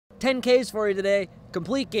10 Ks for you today,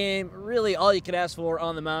 complete game, really all you could ask for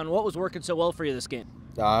on the mound. What was working so well for you this game?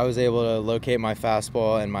 I was able to locate my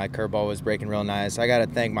fastball, and my curveball was breaking real nice. I got to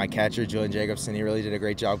thank my catcher, Julian Jacobson. He really did a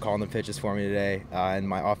great job calling the pitches for me today, and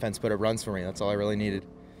my offense put up runs for me. That's all I really needed.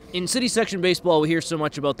 In City Section Baseball, we hear so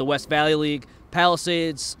much about the West Valley League.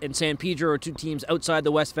 Palisades and San Pedro are two teams outside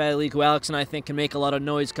the West Valley League who Alex and I think can make a lot of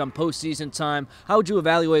noise come postseason time. How would you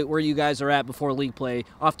evaluate where you guys are at before league play?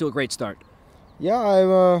 Off to a great start.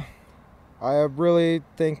 Yeah, I really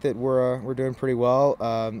think that we're doing pretty well.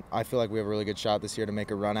 I feel like we have a really good shot this year to make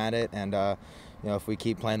a run at it, and if we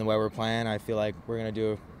keep playing the way we're playing, I feel like we're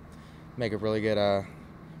gonna make a really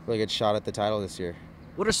good shot at the title this year.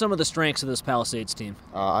 What are some of the strengths of this Palisades team?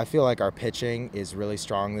 I feel like our pitching is really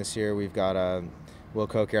strong this year. We've got Will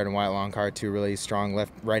Coquillard and Wyatt Longcart, two really strong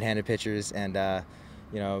right-handed pitchers, and I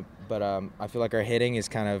feel like our hitting is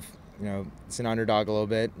kind of it's an underdog a little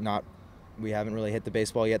bit. We haven't really hit the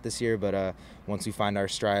baseball yet this year, but once we find our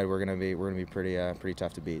stride, we're gonna be pretty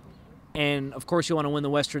tough to beat. And of course, you want to win the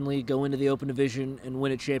Western League, go into the Open Division, and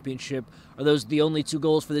win a championship. Are those the only two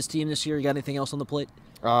goals for this team this year? You got anything else on the plate?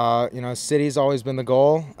 City's always been the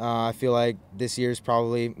goal. I feel like this year's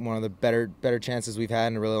probably one of the better chances we've had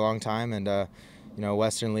in a really long time, and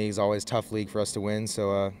Western League's always a tough league for us to win.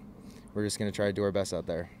 So we're just gonna try to do our best out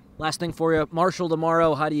there. Last thing for you, Marshall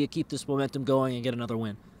tomorrow. How do you keep this momentum going and get another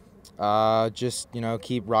win? Just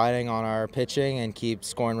keep riding on our pitching and keep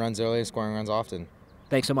scoring runs early and scoring runs often.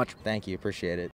 Thanks so much. Thank you. Appreciate it.